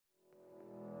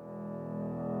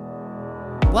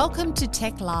Welcome to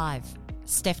Tech Live.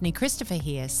 Stephanie Christopher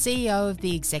here, CEO of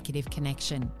The Executive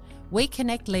Connection. We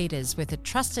connect leaders with a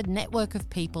trusted network of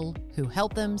people who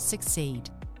help them succeed.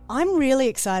 I'm really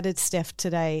excited, Steph,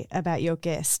 today about your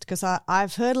guest because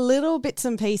I've heard little bits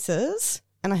and pieces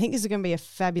and I think this is going to be a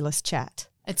fabulous chat.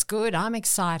 It's good. I'm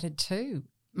excited too.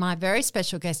 My very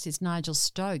special guest is Nigel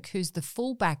Stoke, who's the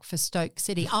fullback for Stoke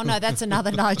City. Oh, no, that's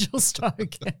another Nigel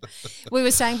Stoke. We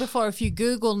were saying before, if you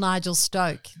Google Nigel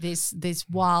Stoke, this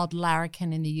wild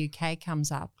larrikin in the UK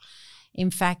comes up.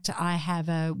 In fact, I have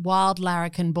a wild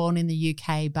larrikin born in the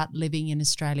UK but living in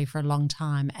Australia for a long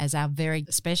time as our very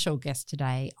special guest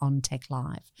today on Tech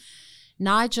Live.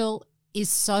 Nigel is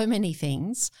so many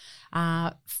things.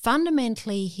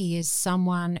 Fundamentally, he is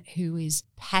someone who is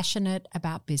passionate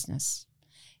about business.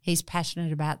 He's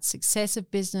passionate about success of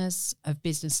business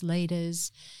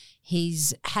leaders.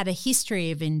 He's had a history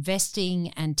of investing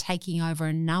and taking over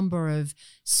a number of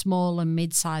small and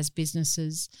mid-sized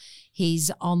businesses. He's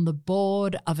on the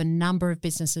board of a number of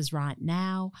businesses right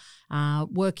now,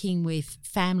 working with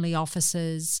family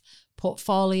offices,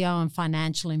 portfolio and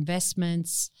financial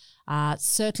investments,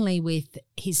 certainly with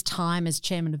his time as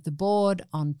chairman of the board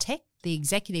on Tech, the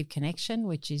Executive Connection,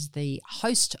 which is the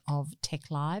host of Tech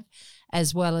Live,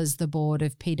 as well as the board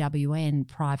of PWN,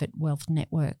 Private Wealth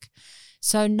Network.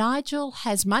 So Nigel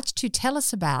has much to tell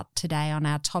us about today on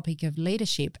our topic of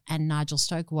leadership. And Nigel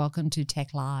Stoke, welcome to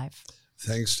Tech Live.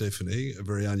 Thanks, Stephanie. A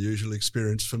very unusual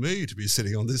experience for me to be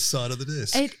sitting on this side of the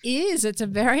desk. It is. It's a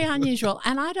very unusual.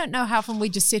 And I don't know how often we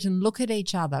just sit and look at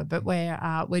each other, but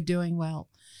we're doing well.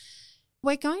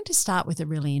 We're going to start with a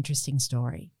really interesting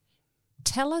story.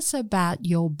 Tell us about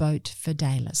your boat,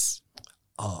 Fidelis.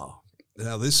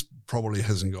 Now this probably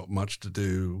hasn't got much to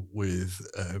do with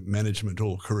management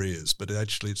or careers, but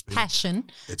actually it's been passion.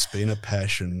 It's been a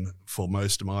passion for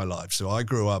most of my life. So I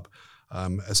grew up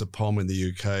as a POM in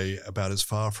the UK, about as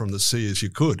far from the sea as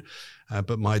you could.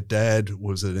 But my dad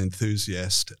was an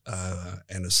enthusiast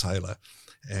and a sailor.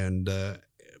 And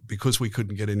because we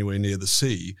couldn't get anywhere near the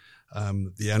sea,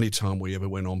 the only time we ever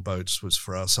went on boats was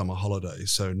for our summer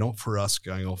holidays. So not for us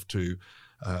going off to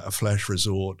a flash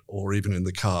resort or even in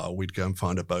the car. We'd go and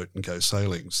find a boat and go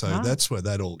sailing. So That's where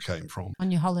that all came from.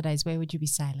 On your holidays, where would you be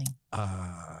sailing?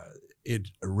 It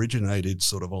originated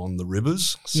sort of on the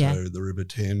rivers. So the River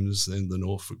Thames, then the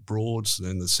Norfolk Broads,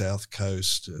 then the South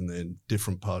Coast, and then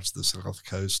different parts of the South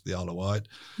Coast, the Isle of Wight,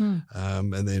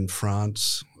 and then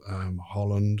France,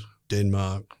 Holland,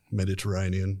 Denmark,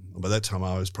 Mediterranean. By that time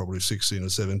I was probably 16 or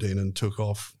 17 and took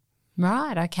off.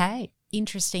 Right, okay.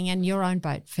 Interesting. And your own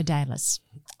boat, Fidelis?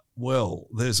 Well,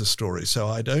 there's a story. So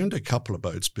I'd owned a couple of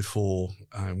boats before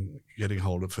getting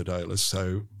hold of Fidelis.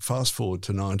 So fast forward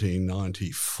to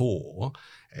 1994,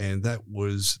 and that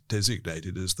was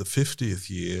designated as the 50th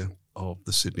year of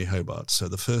the Sydney Hobart. So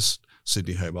the first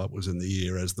Sydney Hobart was in the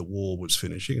year as the war was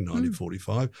finishing in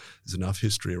 1945. There's enough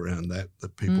history around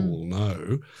that people will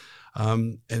know.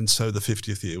 And so the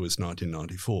 50th year was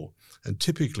 1994. And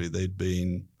typically there'd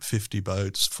been 50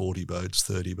 boats, 40 boats,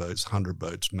 30 boats, 100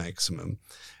 boats maximum.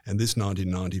 And this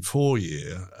 1994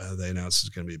 year, they announced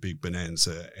it's going to be a big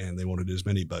bonanza and they wanted as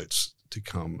many boats to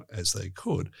come as they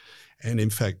could. And in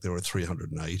fact, there were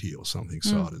 380 or something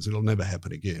starters. It'll never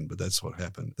happen again, but that's what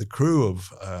happened. The crew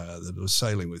of that was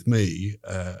sailing with me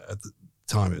at the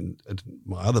time in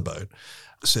my other boat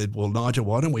said, well, Nigel,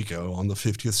 why don't we go on the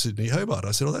 50th Sydney Hobart?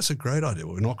 I said, oh, that's a great idea.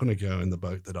 We're not going to go in the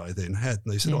boat that I then had.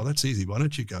 And they said, oh, that's easy. Why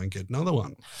don't you go and get another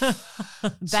one?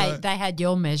 They had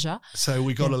your measure. So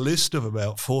we got a list of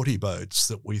about 40 boats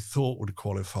that we thought would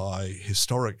qualify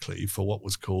historically for what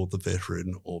was called the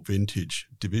veteran or vintage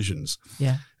divisions.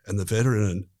 Yeah. And the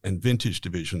veteran and vintage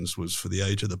divisions was for the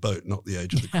age of the boat, not the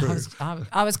age of the crew.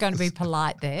 I was going to be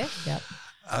polite there. Yep.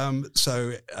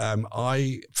 So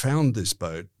I found this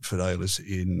boat, Fidelis,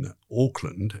 in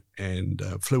Auckland and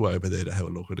flew over there to have a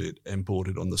look at it and bought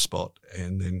it on the spot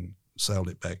and then sailed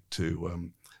it back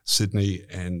to Sydney,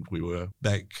 and we were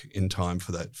back in time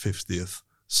for that 50th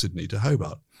Sydney to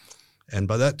Hobart. And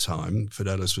by that time,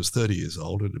 Fidelis was 30 years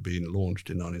old. It had been launched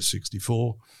in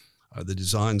 1964. The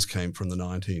designs came from the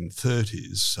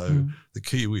 1930s, so the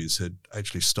Kiwis had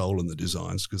actually stolen the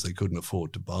designs because they couldn't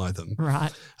afford to buy them.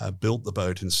 Right. Built the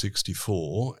boat in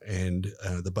 64, and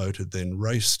the boat had then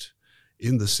raced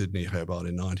in the Sydney Hobart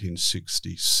in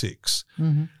 1966.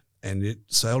 And it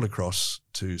sailed across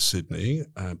to Sydney,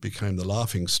 became the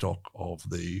laughing stock of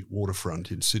the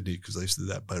waterfront in Sydney because they said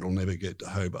that boat will never get to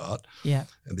Hobart. Yeah.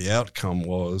 And the outcome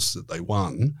was that they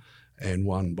won, and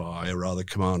won by a rather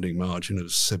commanding margin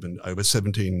of over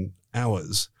 17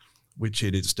 hours, which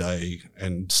in its day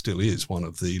and still is one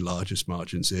of the largest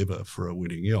margins ever for a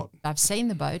winning yacht. I've seen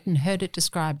the boat and heard it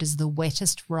described as the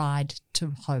wettest ride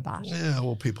to Hobart. Yeah,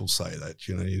 well, people say that,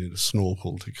 you need a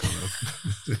snorkel to kind of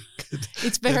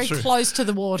It's very close to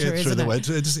the water, isn't it?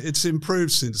 It's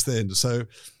improved since then. So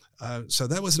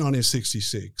that was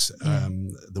 1966,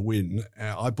 the win.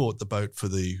 I bought the boat for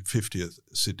the 50th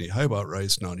Sydney Hobart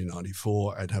race,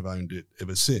 1994, and have owned it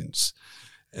ever since.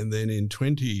 And then in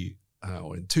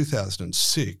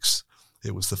 2006,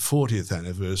 it was the 40th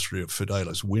anniversary of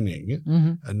Fidelis winning,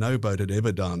 and no boat had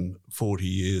ever done 40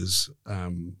 years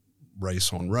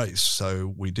race on race.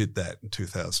 So we did that in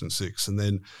 2006, and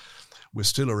then we're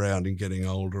still around and getting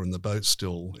older, and the boat's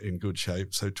still in good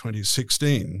shape. So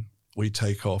 2016, we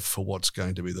take off for what's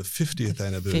going to be the 50th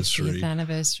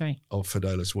anniversary of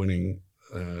Fidelis winning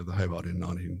the Hobart in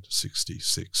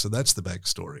 1966. So that's the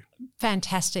backstory.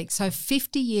 Fantastic. So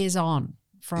 50 years on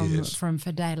from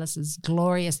Fidelis's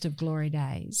glorious of glory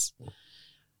days.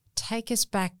 Take us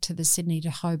back to the Sydney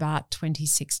to Hobart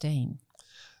 2016.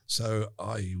 So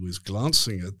I was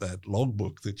glancing at that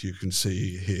logbook that you can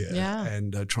see here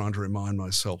and trying to remind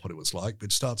myself what it was like.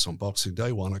 It starts on Boxing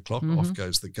Day, 1 o'clock, off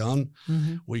goes the gun.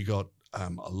 We got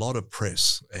a lot of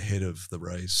press ahead of the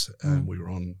race, and we were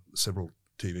on several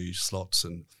TV slots,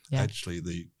 and actually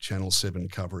the Channel 7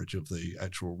 coverage of the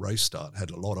actual race start had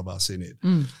a lot of us in it.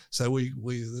 So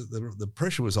the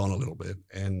pressure was on a little bit,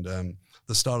 and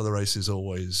the start of the race is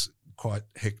always quite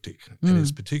hectic, and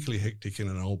it's particularly hectic in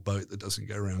an old boat that doesn't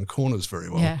go around corners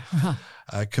very well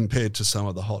compared to some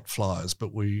of the hot flyers.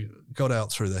 But we got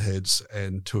out through the heads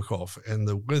and took off, and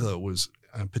the weather was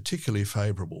particularly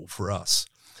favourable for us.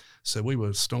 So we were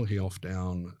stonking off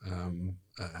down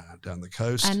the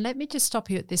coast. And let me just stop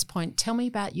you at this point. Tell me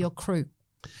about your crew.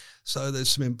 So there's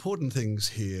some important things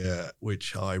here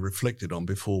which I reflected on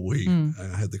before we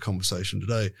had the conversation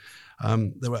today.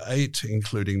 There were 8,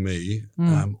 including me.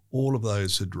 All of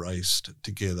those had raced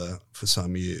together for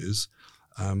some years.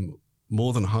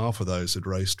 More than half of those had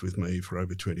raced with me for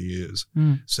over 20 years.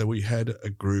 So we had a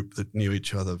group that knew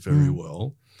each other very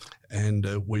well. And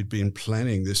we'd been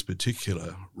planning this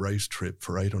particular race trip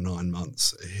for 8 or 9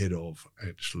 months ahead of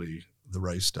actually the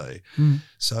race day.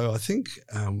 So I think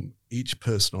each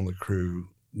person on the crew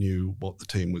knew what the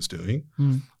team was doing.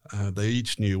 They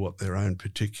each knew what their own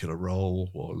particular role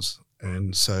was.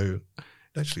 And so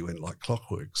it actually went like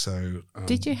clockwork. So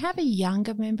did you have a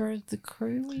younger member of the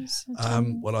crew?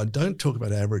 Well, I don't talk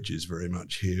about averages very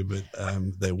much here, but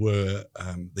there were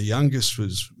the youngest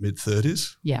was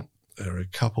mid-30s. Yeah. There are a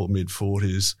couple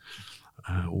mid-40s,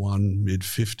 one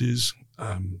mid-50s,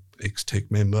 ex-Tech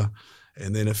member,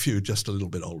 and then a few just a little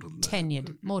bit older than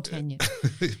that. More tenured.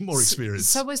 More experience.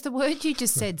 So was the word you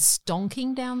just said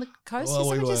stonking down the coast?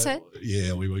 Well, is that what you said?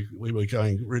 Yeah, we were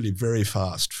going really very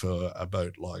fast for a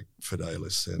boat like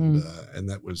Fidelis, and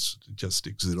that was just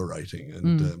exhilarating.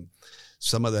 And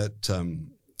some of that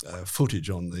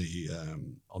footage on the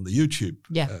YouTube,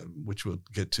 which we'll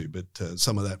get to, but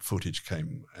some of that footage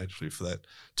came actually for that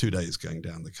 2 days going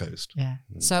down the coast. Yeah.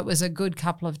 So it was a good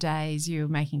couple of days. You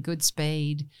were making good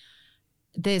speed.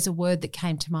 There's a word that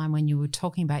came to mind when you were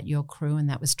talking about your crew, and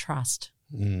that was trust.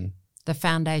 The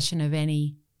foundation of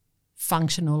any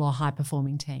functional or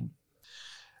high-performing team.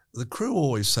 The crew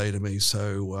always say to me,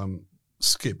 so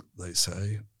Skip, they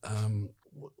say,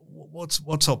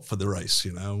 what's up for the race,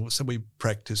 So we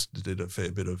practiced, did a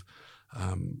fair bit of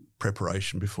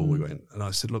preparation before we went. And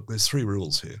I said, look, there's 3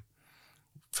 rules here.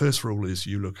 First rule is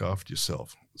you look after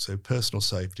yourself. So personal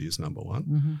safety is number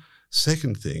 1.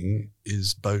 Second thing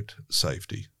is boat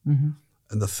safety.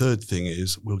 And the third thing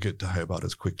is we'll get to Hobart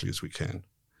as quickly as we can.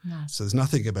 Nice. So there's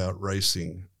nothing about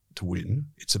racing to win.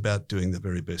 It's about doing the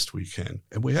very best we can.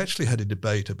 And we actually had a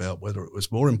debate about whether it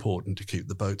was more important to keep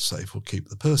the boat safe or keep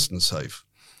the person safe.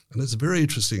 And there's a very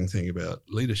interesting thing about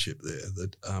leadership there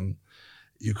that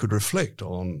you could reflect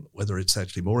on whether it's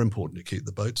actually more important to keep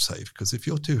the boat safe, because if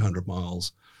you're 200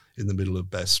 miles in the middle of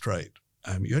Bass Strait,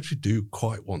 you actually do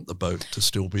quite want the boat to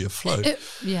still be afloat.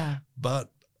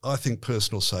 But I think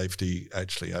personal safety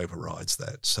actually overrides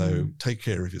that. So take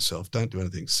care of yourself. Don't do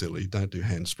anything silly. Don't do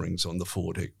handsprings on the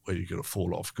foredeck where you're going to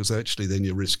fall off, because actually then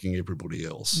you're risking everybody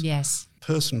else. Yes.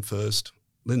 Person first,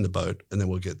 then the boat, and then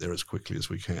we'll get there as quickly as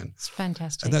we can. It's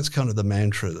fantastic. And that's kind of the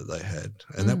mantra that they had.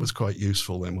 And that was quite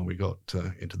useful then when we got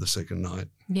into the second night.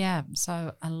 Yeah,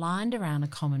 so aligned around a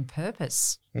common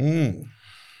purpose.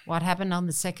 What happened on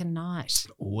the second night?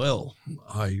 Well,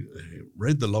 I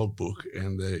read the logbook,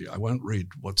 and I won't read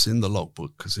what's in the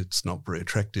logbook because it's not very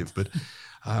attractive, but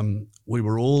we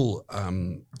were all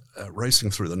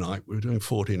racing through the night. We were doing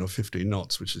 14 or 15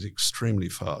 knots, which is extremely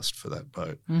fast for that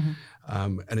boat,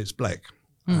 and it's black.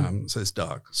 So it's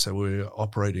dark. So we're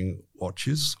operating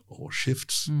watches or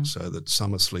shifts so that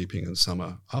some are sleeping and some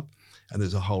are up, and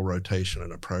there's a whole rotation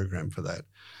and a program for that.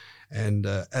 And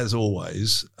as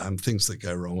always, things that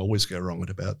go wrong always go wrong at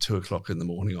about 2 o'clock in the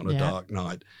morning on a dark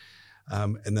night.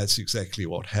 And that's exactly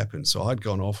what happened. So I'd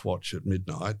gone off watch at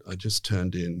midnight. I just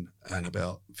turned in, and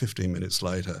about 15 minutes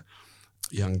later,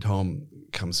 young Tom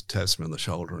comes to tap me on the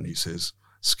shoulder and he says,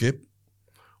 "Skip,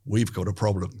 we've got a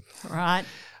problem." Right.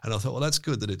 And I thought, well, that's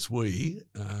good that it's we.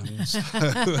 So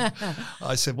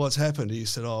I said, "What's happened?" He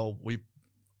said,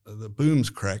 the boom's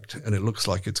cracked and it looks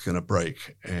like it's going to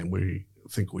break, and we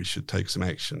think we should take some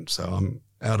action. So I'm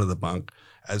out of the bunk,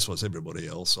 as was everybody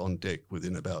else, on deck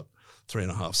within about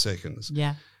 3.5 seconds.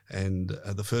 Yeah. And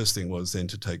the first thing was then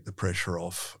to take the pressure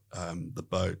off the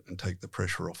boat and take the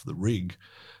pressure off the rig,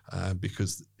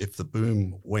 because if the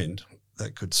boom went,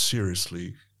 that could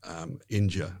seriously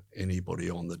injure anybody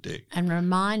on the deck. And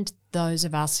remind those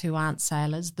of us who aren't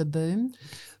sailors, the boom.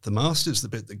 The mast is the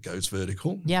bit that goes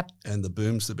vertical. Yep. And the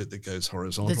boom's the bit that goes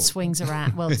horizontal. That swings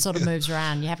around. Well, it sort of moves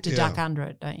around. You have to duck under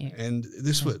it, don't you? And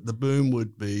the boom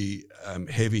would be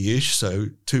heavy-ish, so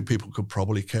 2 people could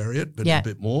probably carry it, but a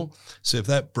bit more. So if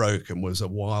that broke and was a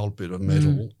wild bit of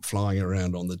metal flying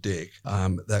around on the deck,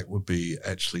 that would be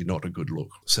actually not a good look.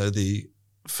 So the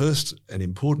first and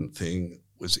important thing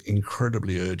was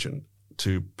incredibly urgent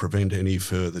to prevent any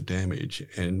further damage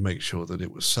and make sure that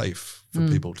it was safe for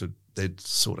people to they'd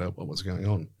sort out what was going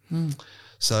on.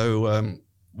 So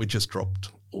we just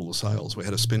dropped all the sails. We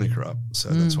had a spinnaker up, so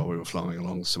that's why we were flying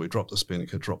along. So we dropped the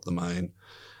spinnaker, dropped the main,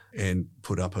 and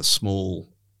put up a small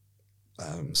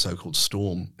so-called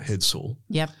storm headsail.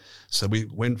 Yep. So we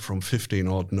went from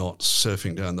 15-odd knots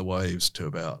surfing down the waves to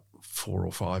about 4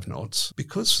 or 5 knots.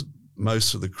 Because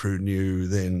most of the crew knew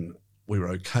then we were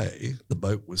okay, the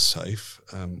boat was safe,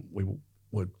 we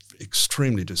were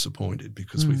extremely disappointed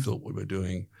because we thought we were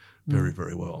doing very,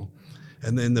 very well.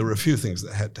 And then there were a few things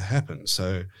that had to happen.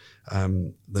 So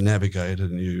the navigator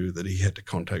knew that he had to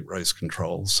contact race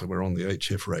control. So we're on the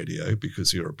HF radio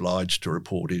because you're obliged to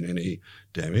report in any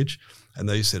damage. And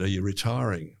they said, "Are you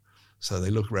retiring?" So they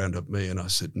looked around at me and I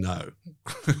said, "No."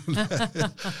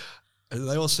 And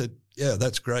they all said, "Yeah,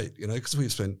 that's great," because we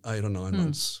spent 8 or 9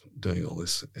 months doing all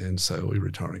this. And so we're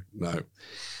retiring. No.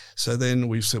 So then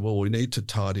we said, well, we need to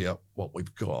tidy up what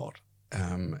we've got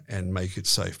and make it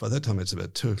safe. By that time, it's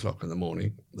about 2 o'clock in the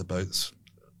morning. The boat's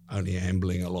only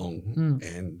ambling along.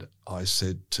 And I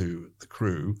said to the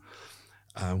crew,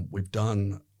 we've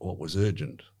done what was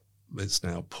urgent. Let's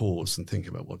now pause and think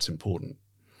about what's important.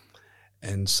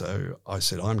 And so I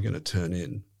said, I'm going to turn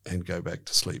in and go back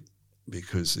to sleep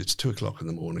because it's 2 o'clock in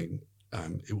the morning.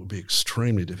 It would be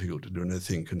extremely difficult to do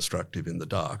anything constructive in the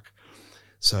dark.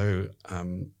 So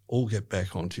all get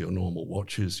back onto your normal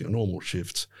watches, your normal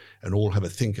shifts, and all have a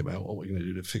think about what we're going to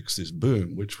do to fix this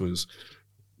boom, which was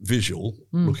visual,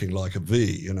 looking like a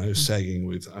V, sagging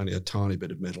with only a tiny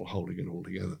bit of metal holding it all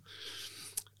together.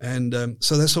 And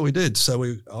so that's what we did. So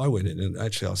I went in and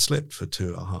actually I slept for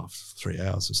 2.5, 3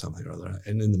 hours or something or other.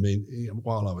 And in the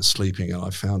while I was sleeping, and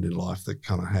I found in life that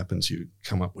kind of happens, you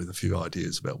come up with a few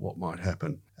ideas about what might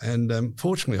happen. And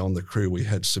fortunately on the crew, we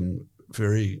had some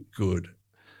very good,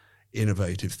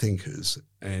 innovative thinkers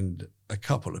and a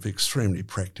couple of extremely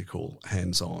practical,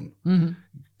 hands-on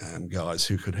guys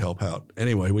who could help out.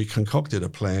 Anyway, we concocted a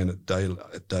plan at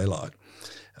daylight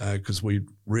because we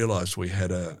realised we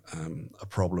had a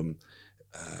problem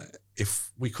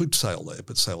if we could sail there,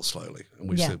 but sail slowly. And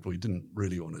we said we didn't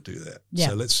really want to do that. Yeah.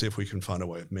 So let's see if we can find a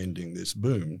way of mending this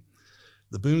boom.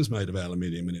 The boom's made of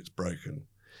aluminium and it's broken.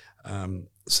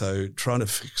 So trying to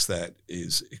fix that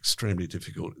is extremely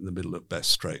difficult in the middle of Bass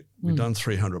Strait. We've done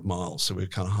 300 miles, so we're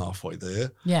kind of halfway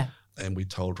there. Yeah. And we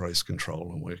told race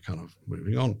control and we're kind of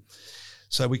moving on.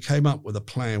 So we came up with a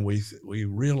plan. We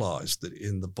realised that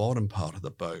in the bottom part of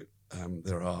the boat,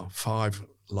 there are 5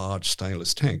 large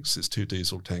stainless tanks. There's 2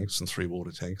 diesel tanks and 3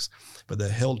 water tanks, but they're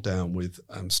held down with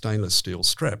stainless steel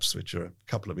straps, which are a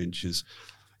couple of inches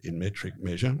in metric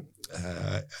measure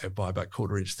by about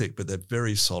 1/4 inch thick, but they're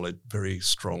very solid, very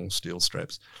strong steel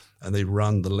straps, and they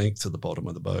run the length of the bottom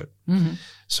of the boat.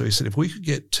 So he said, if we could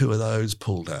get 2 of those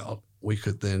pulled out, we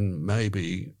could then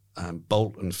maybe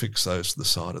bolt and fix those to the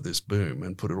side of this boom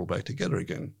and put it all back together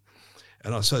again.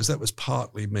 And I suppose that was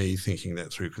partly me thinking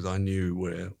that through because I knew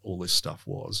where all this stuff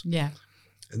was. Yeah.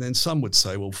 And then some would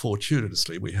say, well,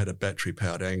 fortuitously, we had a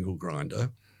battery-powered angle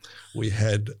grinder. We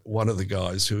had one of the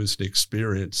guys who was an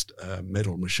experienced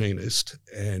metal machinist,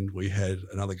 and we had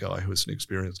another guy who was an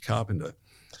experienced carpenter.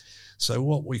 So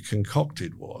what we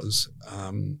concocted was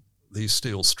these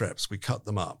steel straps. We cut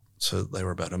them up so that they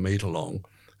were about 1 metre long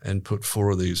and put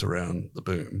 4 of these around the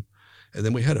boom. And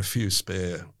then we had a few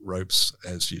spare ropes,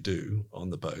 as you do on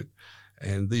the boat.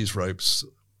 And these ropes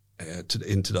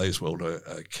in today's world are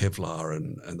Kevlar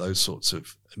and those sorts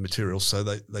of materials, so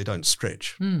they don't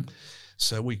stretch.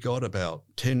 So we got about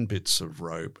 10 bits of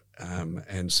rope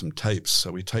and some tapes.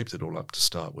 So we taped it all up to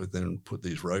start with, then put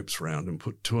these ropes around and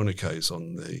put tourniquets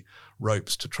on the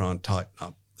ropes to try and tighten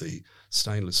up the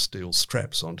stainless steel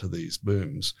straps onto these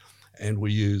booms. And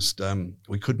we used,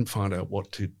 we couldn't find out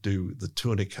what to do the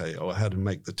tourniquet or how to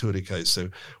make the tourniquet. So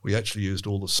we actually used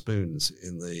all the spoons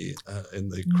in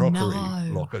the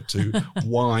crockery locker to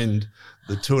wind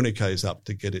the tourniquets up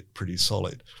to get it pretty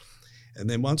solid. And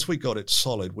then once we got it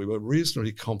solid, we were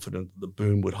reasonably confident that the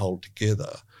boom would hold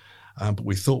together. But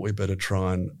we thought we'd better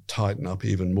try and tighten up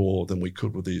even more than we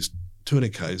could with these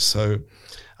tourniquets. So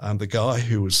the guy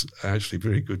who was actually a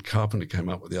very good carpenter came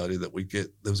up with the idea that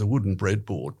there was a wooden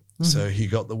breadboard. So he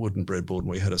got the wooden breadboard and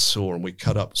we had a saw and we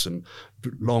cut up some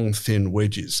long, thin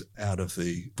wedges out of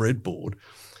the breadboard.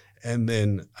 And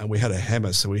then we had a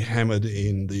hammer, so we hammered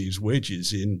in these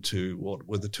wedges into what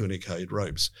were the tourniquet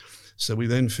ropes. So we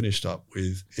then finished up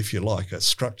with, if you like, a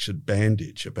structured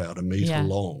bandage about 1 metre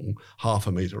long,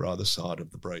 0.5 metre either side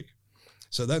of the break.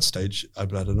 So at that stage,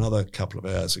 about another couple of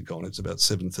hours had gone. It's about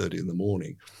 7:30 in the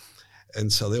morning.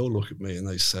 And so they all look at me and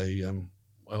they say,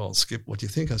 well, Skip, what do you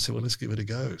think? I said, well, let's give it a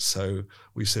go. So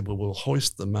we said, well, we'll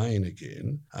hoist the main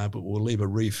again, but we'll leave a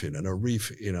reef in. And a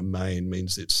reef in a main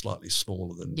means it's slightly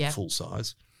smaller than full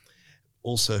size.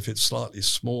 Also, if it's slightly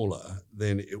smaller,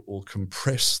 then it will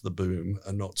compress the boom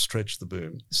and not stretch the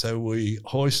boom. So we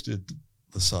hoisted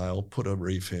the sail, put a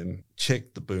reef in,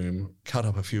 checked the boom, cut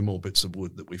up a few more bits of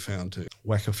wood that we found to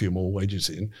whack a few more wedges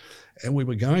in, and we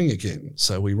were going again.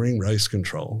 So we ring race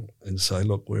control and say,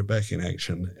 look, we're back in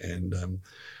action and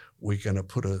we're going to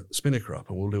put a spinnaker up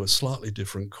and we'll do a slightly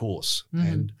different course.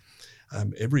 And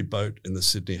every boat in the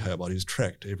Sydney Hobart is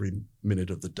tracked every minute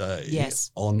of the day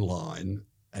online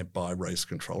and by race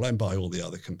control and by all the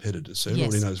other competitors. So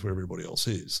everybody knows where everybody else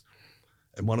is.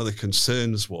 And one of the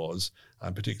concerns was,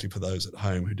 particularly for those at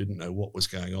home who didn't know what was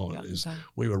going on, is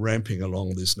we were ramping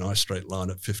along this nice straight line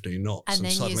at 15 knots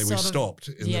and suddenly we stopped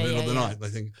in the middle of the night. They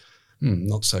think,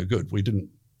 not so good. We didn't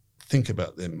think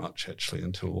about them much actually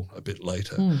until a bit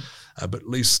later. But at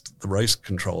least the race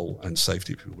control and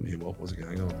safety people knew what was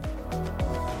going on.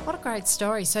 What a great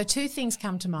story. So 2 things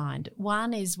come to mind.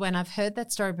 One is when I've heard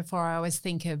that story before, I always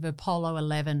think of Apollo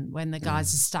 11 when the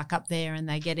guys are stuck up there and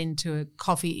they get into a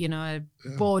coffee, a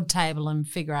board table and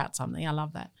figure out something. I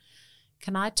love that.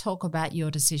 Can I talk about your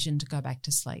decision to go back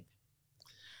to sleep?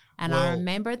 And I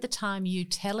remember at the time you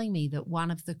telling me that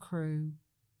one of the crew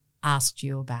asked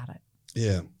you about it.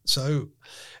 Yeah. So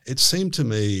it seemed to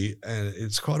me, and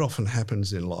it's quite often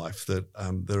happens in life, that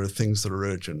there are things that are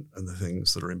urgent and the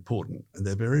things that are important, and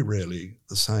they're very rarely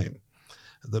the same.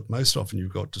 That most often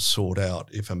you've got to sort out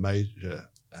if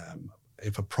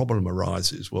a problem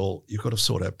arises, well, you've got to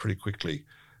sort out pretty quickly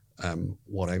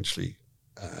what actually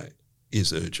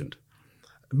is urgent.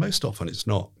 And most often it's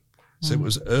not. So it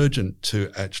was urgent to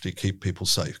actually keep people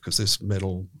safe because this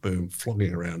metal boom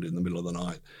flogging around in the middle of the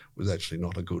night was actually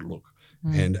not a good look.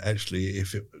 And actually,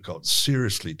 if it got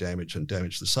seriously damaged and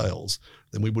damaged the sails,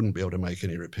 then we wouldn't be able to make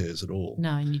any repairs at all.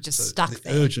 No, and you just stuck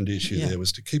there. The urgent issue there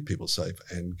was to keep people safe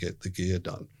and get the gear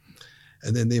done.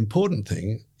 And then the important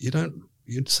thing, you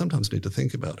sometimes need to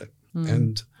think about it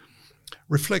and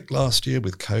reflect last year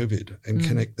with COVID and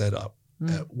connect that up.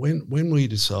 When we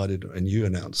decided and you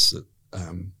announced that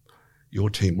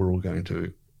your team were all going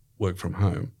to work from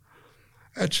home,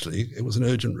 actually, it was an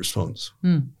urgent response.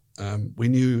 We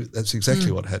knew that's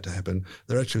exactly what had to happen.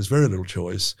 There actually was very little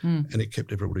choice and it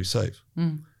kept everybody safe.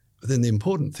 But then the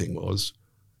important thing was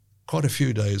quite a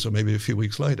few days or maybe a few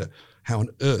weeks later, how on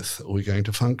earth are we going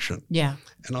to function? Yeah.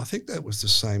 And I think that was the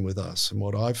same with us. And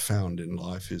what I've found in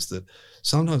life is that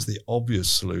sometimes the obvious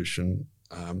solution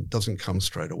doesn't come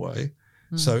straight away.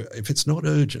 So if it's not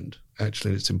urgent,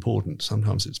 actually it's important.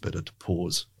 Sometimes it's better to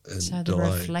pause and delay.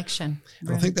 So the reflection.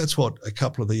 And I think that's what a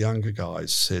couple of the younger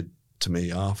guys said to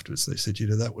me afterwards. They said,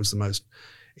 that was the most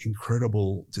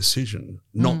incredible decision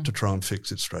not to try and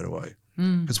fix it straight away.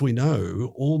 Because we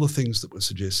know all the things that were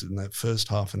suggested in that first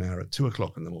half an hour at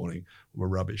 2:00 in the morning were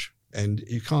rubbish. And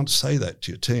you can't say that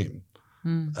to your team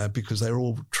because they're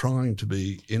all trying to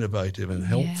be innovative and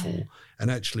helpful. And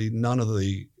actually none of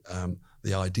the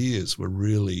The ideas were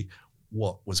really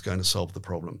what was going to solve the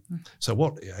problem. So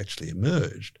what actually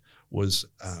emerged was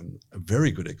a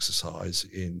very good exercise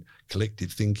in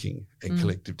collective thinking and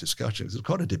collective discussions. It was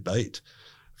quite a debate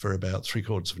for about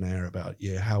 3/4 of an hour about,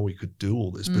 how we could do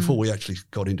all this before we actually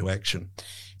got into action.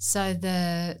 So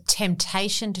the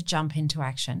temptation to jump into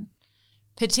action,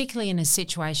 particularly in a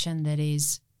situation that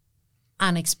is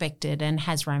unexpected and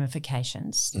has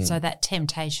ramifications. So that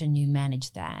temptation, you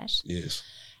manage that. Yes.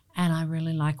 And I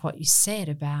really like what you said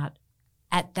about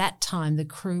at that time the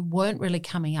crew weren't really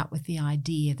coming up with the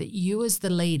idea that you as the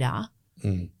leader,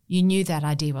 you knew that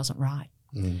idea wasn't right.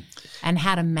 And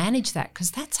how to manage that,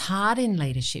 because that's hard in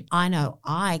leadership. I know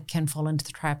I can fall into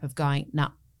the trap of going, no,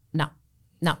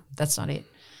 that's not it.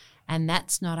 And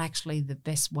that's not actually the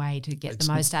best way to get the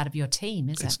most out of your team,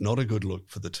 is it? It's not a good look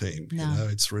for the team. No.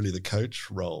 It's really the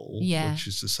coach role, which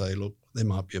is to say, look, there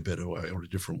might be a better way or a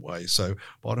different way. So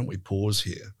why don't we pause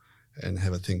here and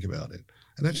have a think about it?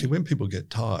 And actually, when people get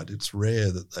tired, it's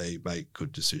rare that they make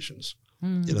good decisions.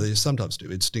 They sometimes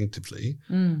do instinctively.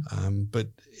 But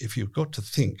if you've got to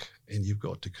think and you've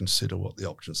got to consider what the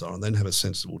options are and then have a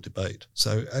sensible debate.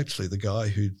 So actually, the guy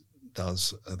who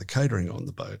does the catering on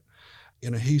the boat,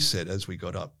 he said as we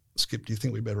got up, Skip, do you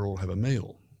think we better all have a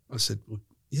meal? I said, well,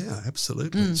 yeah,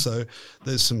 absolutely. So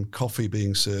there's some coffee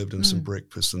being served and some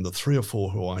breakfast, and the 3 or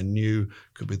 4 who I knew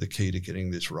could be the key to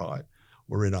getting this right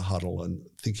were in a huddle and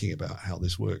thinking about how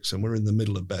this works. And we're in the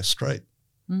middle of Bass Strait.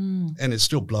 And it's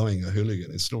still blowing a hooligan.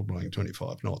 It's still blowing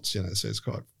 25 knots, so it's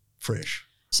quite fresh.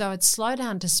 So it's slow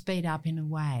down to speed up in a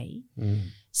way.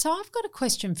 So I've got a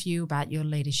question for you about your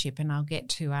leadership, and I'll get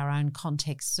to our own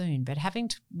context soon. But having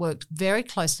worked very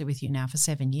closely with you now for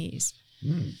 7 years,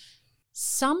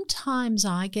 sometimes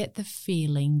I get the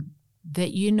feeling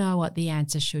that you know what the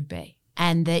answer should be,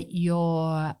 and that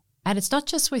and it's not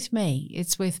just with me,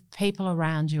 it's with people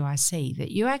around you I see,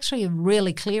 that you actually are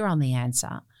really clear on the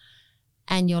answer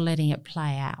and you're letting it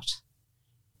play out.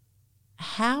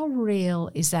 How real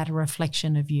is that a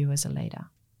reflection of you as a leader?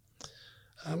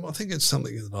 I think it's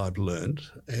something that I've learned,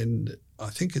 and I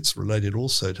think it's related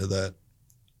also to that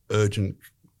urgent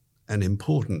and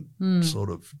important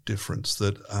sort of difference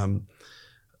that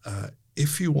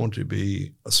if you want to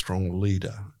be a strong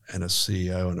leader and a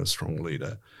CEO and a strong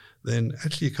leader, then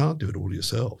actually you can't do it all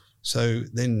yourself. So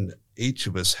then each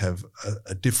of us have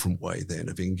a different way then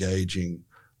of engaging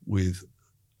with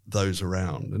those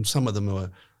around, and some of them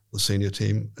are the senior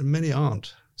team and many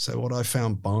aren't. So what I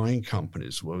found buying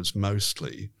companies was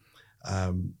mostly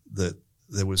that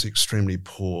there was extremely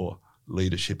poor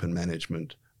leadership and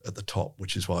management at the top,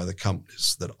 which is why the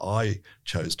companies that I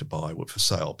chose to buy were for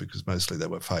sale, because mostly they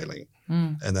were failing.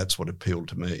 And that's what appealed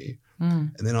to me.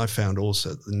 And then I found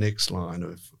also the next line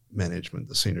of management,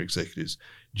 the senior executives,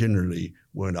 generally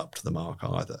weren't up to the mark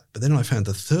either. But then I found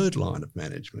the third line of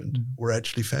management were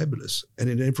actually fabulous. And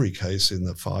in every case, in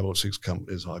the 5 or 6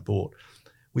 companies I bought,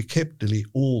 we kept nearly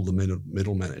all the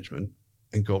middle management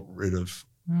and got rid of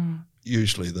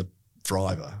usually the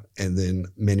driver and then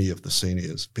many of the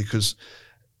seniors, because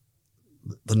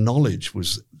the knowledge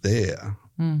was there,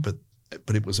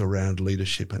 but it was around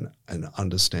leadership and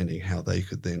understanding how they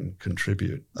could then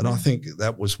contribute. And I think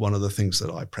that was one of the things that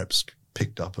I perhaps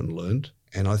picked up and learned.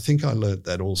 And I think I learned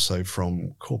that also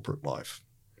from corporate life.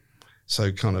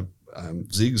 So kind of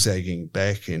zigzagging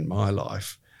back in my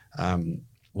life,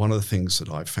 one of the things that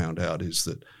I found out is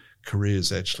that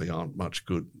careers actually aren't much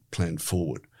good planned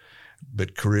forward,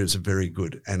 but careers are very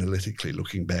good analytically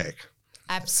looking back.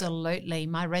 Absolutely.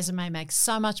 My resume makes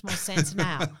so much more sense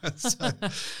now.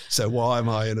 so why am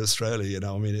I in Australia?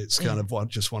 It's kind of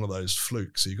just one of those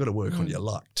flukes. So you've got to work on your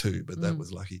luck too, but that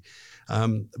was lucky.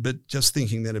 But just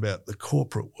thinking then about the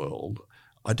corporate world,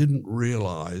 I didn't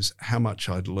realise how much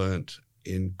I'd learnt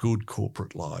in good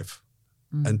corporate life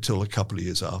until a couple of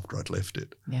years after I'd left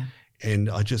it. Yeah. And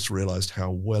I just realised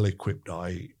how well equipped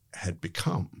I had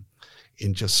become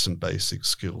in just some basic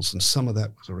skills. And some of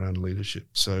that was around leadership.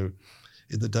 So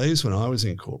in the days when I was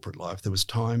in corporate life, there was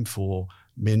time for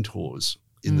mentors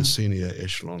in the senior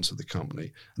echelons of the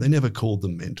company. And they never called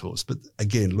them mentors. But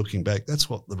again, looking back, that's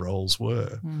what the roles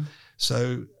were.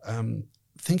 So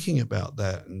thinking about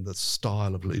that and the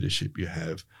style of leadership you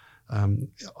have,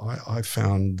 I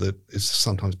found that it's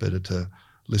sometimes better to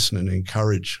listen and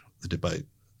encourage the debate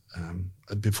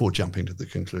before jumping to the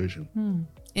conclusion.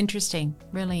 Interesting,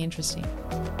 really interesting.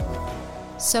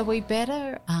 So we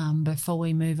better, before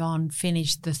we move on,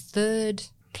 finish the third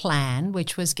plan,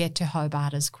 which was get to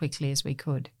Hobart as quickly as we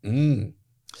could.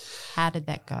 How did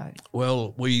that go?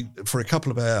 Well, for a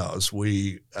couple of hours,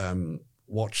 we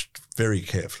watched very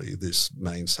carefully this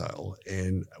mainsail,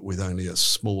 and with only a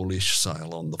smallish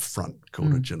sail on the front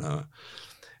called a Genoa.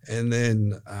 And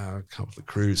then a couple of the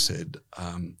crew said,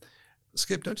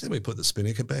 Skip, don't you think we put the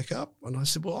spinnaker back up? And I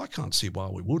said, well, I can't see why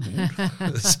we wouldn't.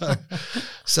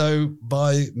 so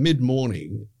by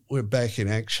mid-morning, we're back in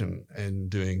action and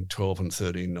doing 12 and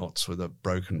 13 knots with a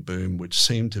broken boom, which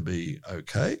seemed to be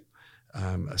okay,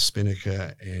 a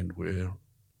spinnaker, and we're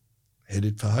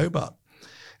headed for Hobart.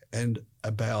 And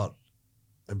about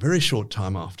a very short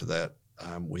time after that,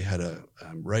 we had a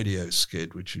radio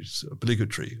sked, which is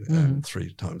obligatory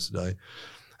 3 times a day.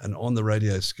 And on the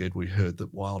radio sked, we heard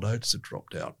that wild oats had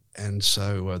dropped out. And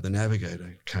so the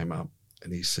navigator came up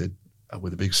and he said,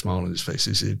 with a big smile on his face,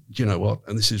 he said, you know what?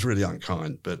 And this is really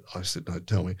unkind, but I said, no,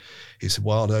 tell me. He said,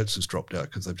 wild oats has dropped out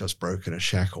because they've just broken a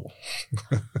shackle.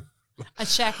 A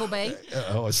shackle be?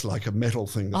 Oh, it's like a metal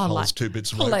thing that holds two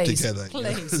bits of rope together.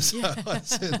 Please. So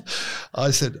I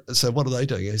said, so what are they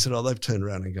doing? He said, oh, they've turned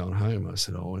around and gone home. I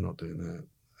said, oh, we're not doing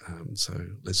that. So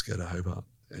let's go to Hobart.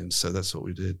 And so that's what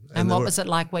we did. And what was it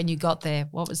like when you got there?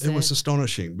 It was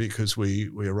astonishing because we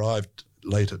arrived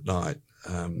late at night,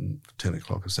 10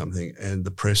 o'clock or something, and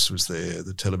the press was there,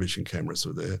 the television cameras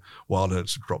were there. Wild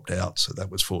Oats had dropped out, so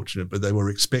that was fortunate. But they were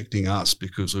expecting us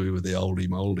because we were the oldie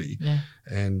mouldy. Yeah.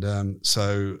 And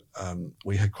so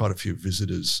we had quite a few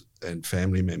visitors and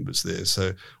family members there.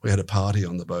 So we had a party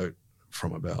on the boat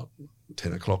from about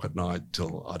 10 o'clock at night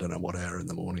till I don't know what hour in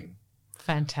the morning.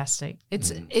 Fantastic.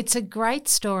 It's a great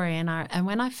story, and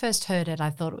when I first heard it, I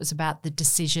thought it was about the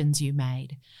decisions you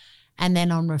made. And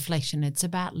then on reflection, it's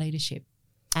about leadership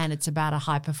and it's about a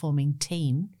high-performing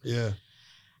team. Yeah.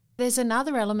 There's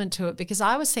another element to it because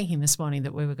I was thinking this morning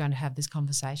that we were going to have this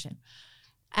conversation.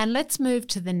 And let's move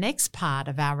to the next part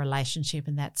of our relationship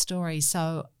in that story.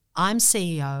 So I'm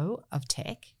CEO of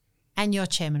Tech and you're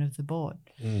chairman of the board.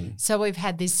 So we've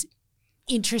had this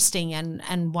interesting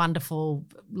and wonderful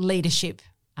leadership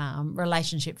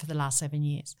relationship for the last 7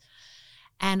 years.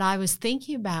 And I was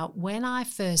thinking about when I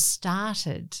first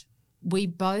started, we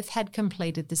both had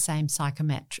completed the same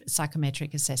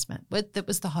psychometric assessment. That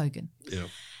was the Hogan. Yeah.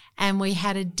 And we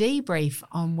had a debrief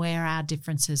on where our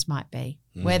differences might be,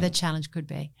 where the challenge could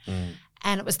be.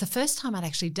 And it was the first time I'd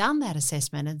actually done that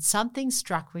assessment, and something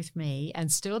struck with me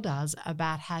and still does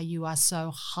about how you are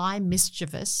so high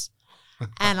mischievous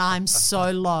and I'm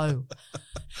so low.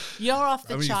 You're off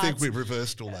the charts. You think we've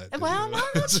reversed all that? Well, no, I'm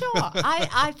not sure.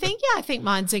 I think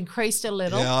mine's increased a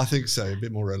little. Yeah, I think so. A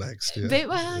bit more relaxed.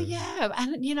 Yeah. Yeah.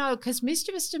 And, because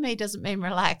mischievous to me doesn't mean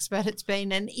relaxed, but it's been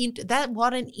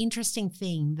what an interesting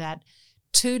thing that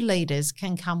two leaders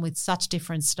can come with such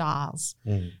different styles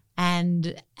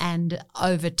and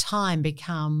over time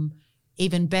become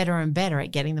even better and better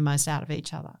at getting the most out of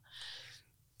each other.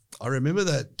 I remember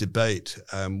that debate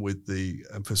with the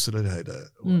facilitator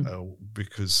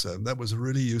because that was a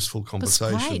really useful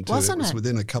conversation. It was great, wasn't it? It was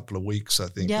within a couple of weeks, I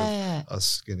think, of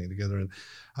us getting together.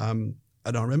 And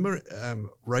I remember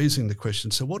raising the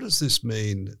question, so what does this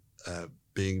mean,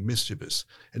 being mischievous?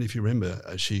 And if you remember,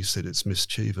 she said it's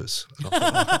mischievous.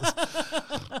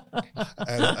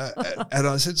 And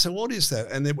I said, so what is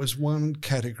that? And there was one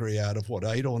category out of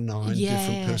 8 or 9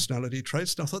 different personality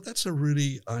traits. And I thought that's a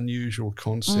really unusual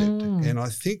concept. And I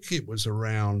think it was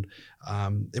around,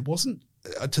 it wasn't,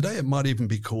 today it might even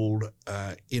be called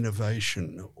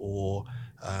innovation or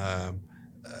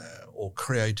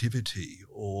creativity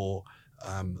or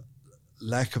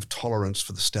lack of tolerance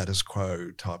for the status quo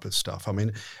type of stuff. I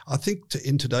mean, I think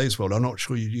in today's world, I'm not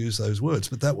sure you'd use those words,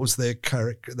 but that was their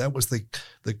character. That was the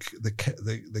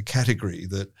category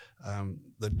that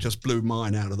just blew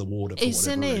mine out of the water.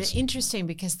 Isn't it interesting?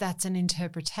 Because that's an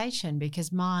interpretation. Because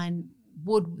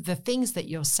the things that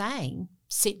you're saying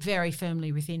sit very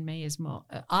firmly within me as more.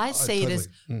 I see it as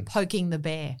poking the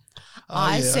bear.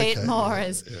 I see it more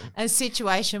as a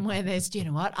situation where there's, you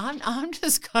know what, I'm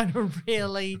just going to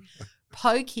really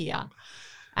poke here,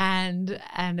 and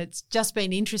it's just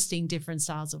been interesting, different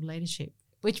styles of leadership,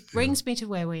 which brings me to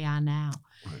where we are now.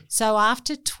 Right. So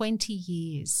after 20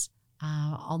 years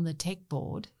on the Tech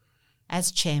board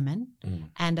as chairman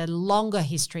and a longer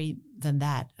history than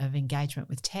that of engagement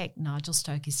with Tech, Nigel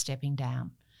Stoke is stepping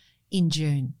down in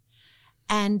June.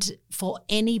 And for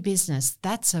any business,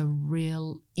 that's a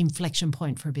real inflection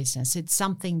point for a business. It's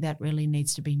something that really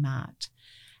needs to be marked.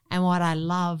 And what I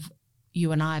love,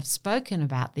 you and I have spoken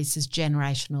about this, is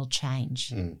generational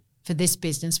change for this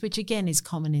business, which again is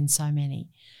common in so many.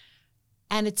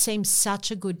 And it seems such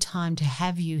a good time to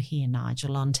have you here,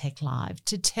 Nigel, on Tech Live,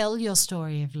 to tell your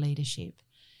story of leadership,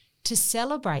 to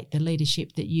celebrate the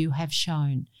leadership that you have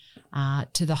shown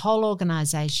to the whole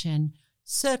organisation,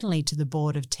 certainly to the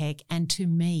board of TEC and to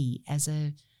me as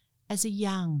a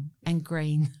young and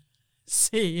green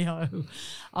CEO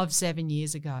of 7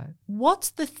 years ago. What's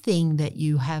the thing that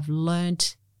you have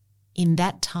learnt in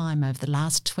that time over the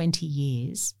last 20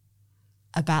 years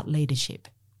about leadership?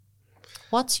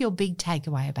 What's your big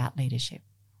takeaway about leadership?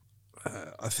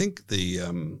 I think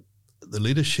the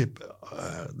leadership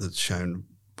that's shown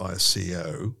by a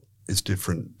CEO is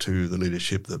different to the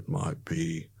leadership that might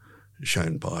be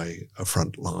shown by a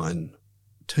frontline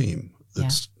team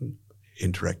that's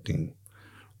interacting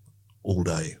all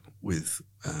day with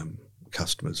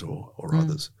customers or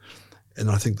others.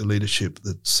 And I think the leadership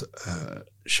that's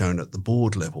shown at the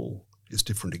board level is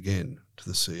different again to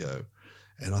the CEO.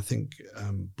 And I think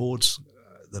boards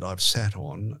that I've sat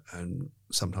on and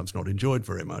sometimes not enjoyed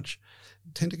very much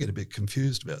tend to get a bit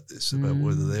confused about this, about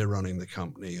whether they're running the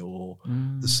company or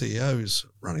the CEO's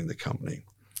running the company.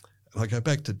 And I go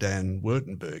back to Dan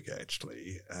Wurtenberg,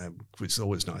 actually, which is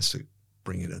always nice to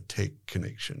bring in a TEC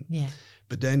connection. Yeah.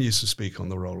 But Dan used to speak on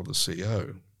the role of the CEO,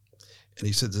 and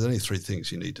he said there's only 3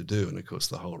 things you need to do, and of course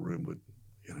the whole room would,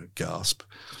 gasp.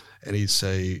 And he'd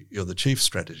say you're the chief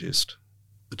strategist,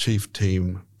 the chief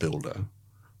team builder,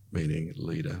 meaning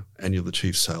leader, and you're the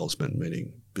chief salesman,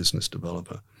 meaning business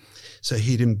developer. So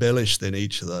he'd embellish then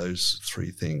each of those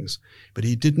 3 things, but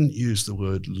he didn't use the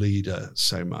word leader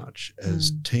so much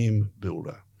as team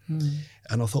builder.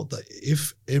 And I thought that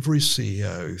if every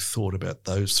CEO thought about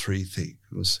those 3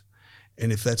 things,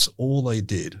 and if that's all they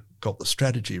did, got the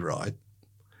strategy right,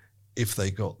 if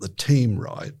they got the team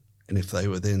right, and if they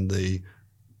were then the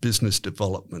business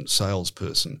development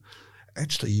salesperson,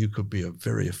 actually you could be a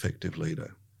very effective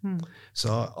leader.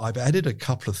 So I've added a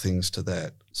couple of things to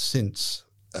that since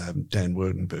Dan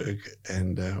Wurtenberg,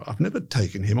 and I've never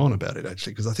taken him on about it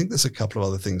actually, because I think there's a couple of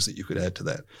other things that you could add to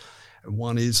that. And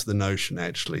one is the notion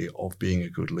actually of being a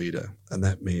good leader, and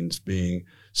that means being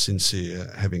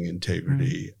sincere, having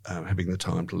integrity, having the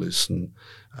time to listen,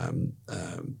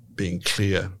 being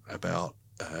clear about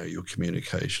your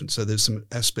communication. So there's some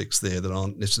aspects there that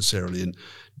aren't necessarily in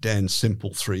Dan's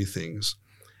simple 3 things.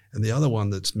 And the other one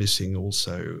that's missing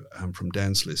also from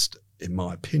Dan's list, in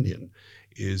my opinion,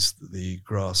 is the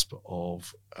grasp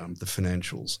of the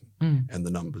financials and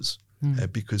the numbers,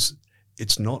 because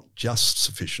it's not just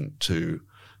sufficient to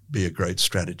be a great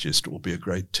strategist or be a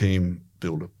great team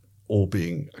builder or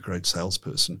being a great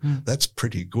salesperson. That's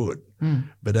pretty good,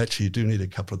 but actually you do need a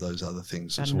couple of those other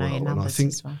things as well. And I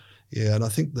think, and I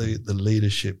think the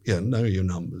leadership, know your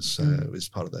numbers is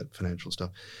part of that financial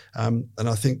stuff. And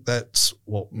I think that's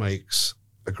what makes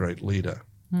a great leader.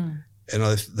 And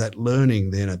that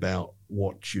learning then about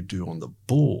what you do on the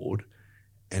board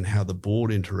and how the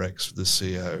board interacts with the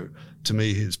CEO, to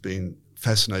me has been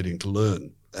fascinating to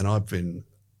learn. And I've been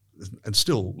and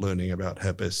still learning about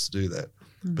how best to do that.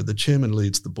 But the chairman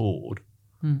leads the board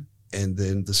and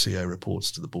then the CEO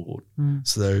reports to the board.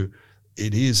 So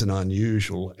it is an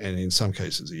unusual and in some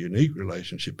cases a unique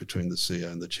relationship between the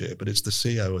CEO and the chair, but it's the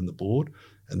CEO and the board,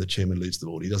 and the chairman leads the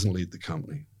board. He doesn't lead the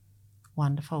company.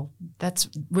 Wonderful. That's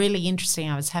really interesting.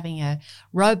 I was having a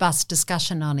robust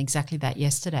discussion on exactly that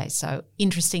yesterday, so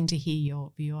interesting to hear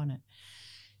your view on it.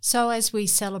 So as we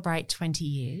celebrate 20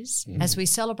 years, as we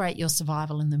celebrate your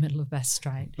survival in the middle of Bass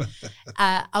Strait,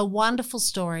 a wonderful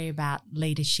story about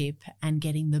leadership and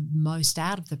getting the most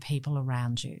out of the people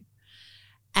around you.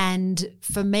 And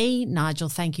for me, Nigel,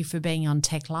 thank you for being on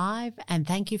TEC Live, and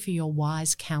thank you for your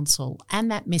wise counsel and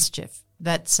that mischief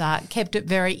that's kept it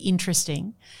very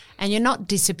interesting. And you're not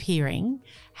disappearing.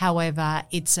 However,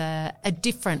 it's a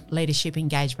different leadership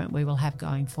engagement we will have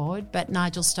going forward. But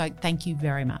Nigel Stokes, thank you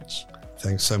very much.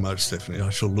 Thanks so much, Stephanie. I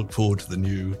shall look forward to the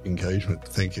new engagement.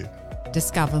 Thank you.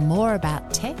 Discover more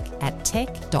about TEC at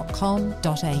tec.com.au.